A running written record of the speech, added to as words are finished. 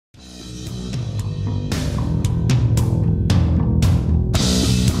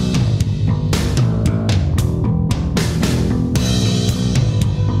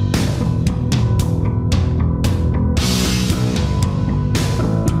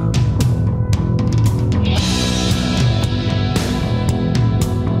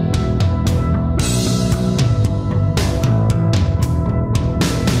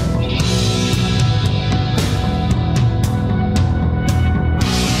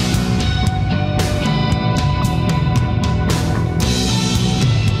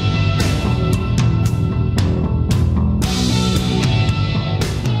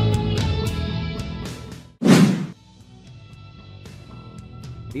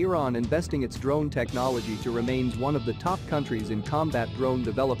Iran investing its drone technology to remain one of the top countries in combat drone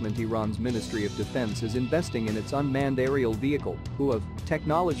development. Iran's Ministry of Defense is investing in its unmanned aerial vehicle, UAV,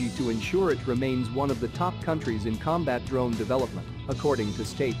 technology to ensure it remains one of the top countries in combat drone development, according to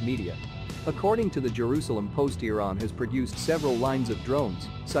state media. According to the Jerusalem Post, Iran has produced several lines of drones,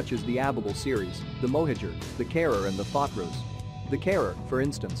 such as the Ababil series, the Mohajer, the Karrar and the Fotros. The Karrar, for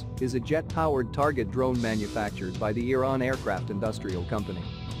instance, is a jet-powered target drone manufactured by the Iran Aircraft Industrial Company.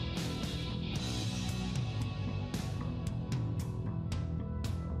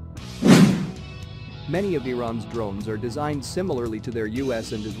 Many of Iran's drones are designed similarly to their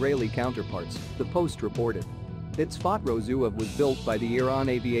US and Israeli counterparts, the Post reported. Its Fotros UAV was built by the Iran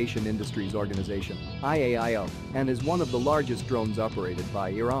Aviation Industries Organization, IAIO, and is one of the largest drones operated by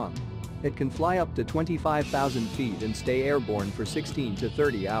Iran. It can fly up to 25,000 feet and stay airborne for 16 to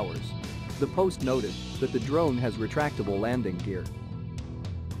 30 hours. The Post noted that the drone has retractable landing gear.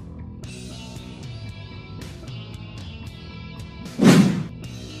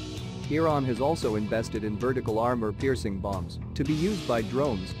 Iran has also invested in vertical armor-piercing bombs to be used by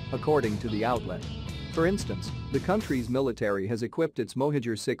drones, according to the outlet. For instance, the country's military has equipped its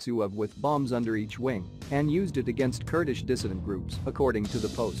Mohajer 6 UAV with bombs under each wing and used it against Kurdish dissident groups, according to the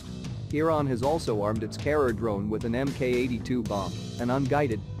Post. Iran has also armed its Karrar drone with an Mk-82 bomb, an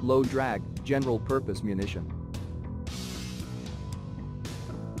unguided, low-drag, general-purpose munition.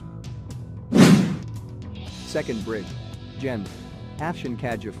 Second Brig. Gen. Afshan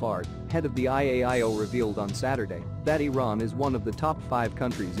Kajafard, head of the IAIO, revealed on Saturday that Iran is one of the top 5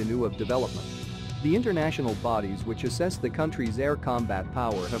 countries in UAV development. The international bodies which assess the country's air combat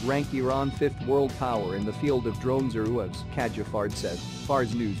power have ranked Iran 5th world power in the field of drones or UAVs, Kajafard said,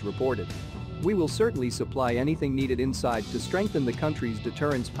 Fars News reported. We will certainly supply anything needed inside to strengthen the country's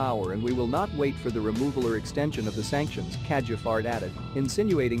deterrence power, and we will not wait for the removal or extension of the sanctions, Kajafard added,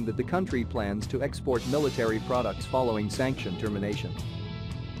 insinuating that the country plans to export military products following sanction termination.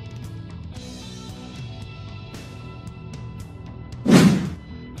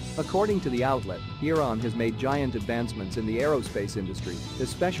 According to the outlet, Iran has made giant advancements in the aerospace industry,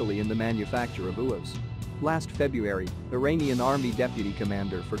 especially in the manufacture of UAVs. Last February, Iranian Army Deputy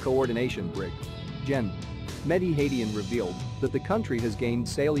Commander for Coordination Brig. Gen. Mehdi Hadian revealed that the country has gained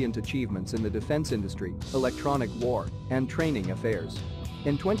salient achievements in the defense industry, electronic war, and training affairs.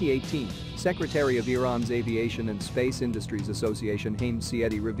 In 2018, Secretary of Iran's Aviation and Space Industries Association Haim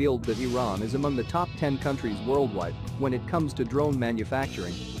Siedi revealed that Iran is among the top 10 countries worldwide when it comes to drone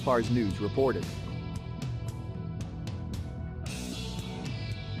manufacturing, Fars News reported.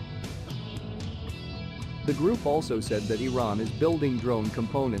 The group also said that Iran is building drone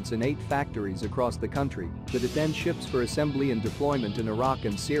components in 8 factories across the country that it then ships for assembly and deployment in Iraq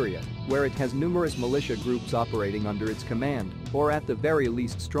and Syria, where it has numerous militia groups operating under its command, or at the very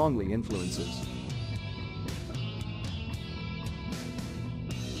least strongly influences.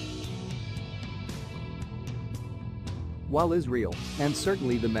 While Israel, and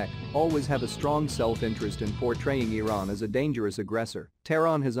certainly the Mecca, always have a strong self-interest in portraying Iran as a dangerous aggressor,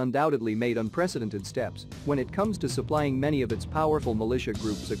 Tehran has undoubtedly made unprecedented steps when it comes to supplying many of its powerful militia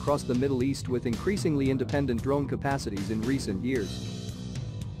groups across the Middle East with increasingly independent drone capacities in recent years.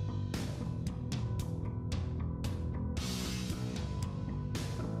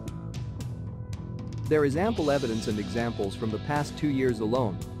 There is ample evidence and examples from the past 2 years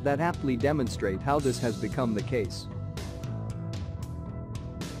alone that aptly demonstrate how this has become the case.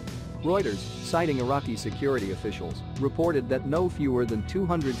 Reuters, citing Iraqi security officials, reported that no fewer than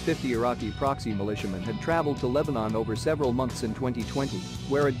 250 Iraqi proxy militiamen had traveled to Lebanon over several months in 2020,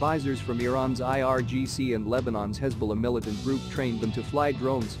 where advisors from Iran's IRGC and Lebanon's Hezbollah militant group trained them to fly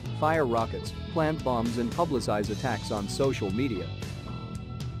drones, fire rockets, plant bombs and publicize attacks on social media.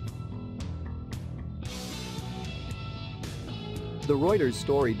 The Reuters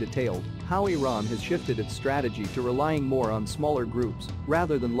story detailed how Iran has shifted its strategy to relying more on smaller groups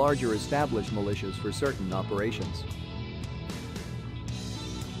rather than larger established militias for certain operations.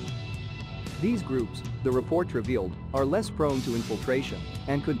 These groups, the report revealed, are less prone to infiltration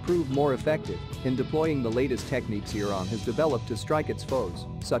and could prove more effective in deploying the latest techniques Iran has developed to strike its foes,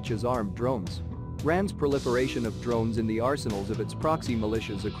 such as armed drones. Iran's proliferation of drones in the arsenals of its proxy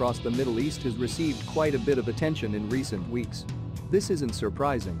militias across the Middle East has received quite a bit of attention in recent weeks. This isn't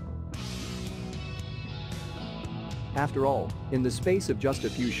surprising. After all, in the space of just a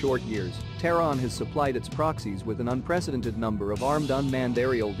few short years, Tehran has supplied its proxies with an unprecedented number of armed unmanned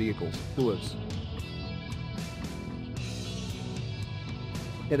aerial vehicles, UAVs.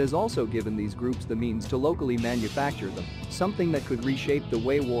 It has also given these groups the means to locally manufacture them, something that could reshape the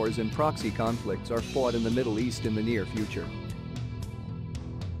way wars and proxy conflicts are fought in the Middle East in the near future.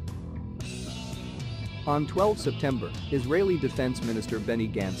 On 12 September, Israeli Defense Minister Benny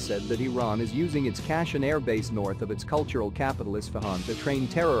Gantz said that Iran is using its Kashan air base north of its cultural capital Isfahan to train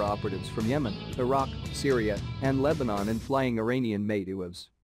terror operatives from Yemen, Iraq, Syria, and Lebanon in flying Iranian-made UAVs.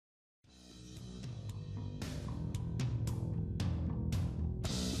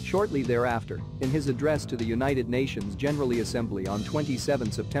 Shortly thereafter, in his address to the United Nations General Assembly on 27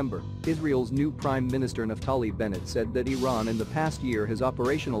 September, Israel's new Prime Minister Naftali Bennett said that Iran in the past year has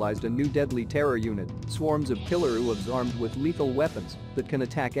operationalized a new deadly terror unit, swarms of killer UAVs armed with lethal weapons that can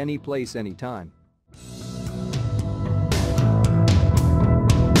attack any place anytime.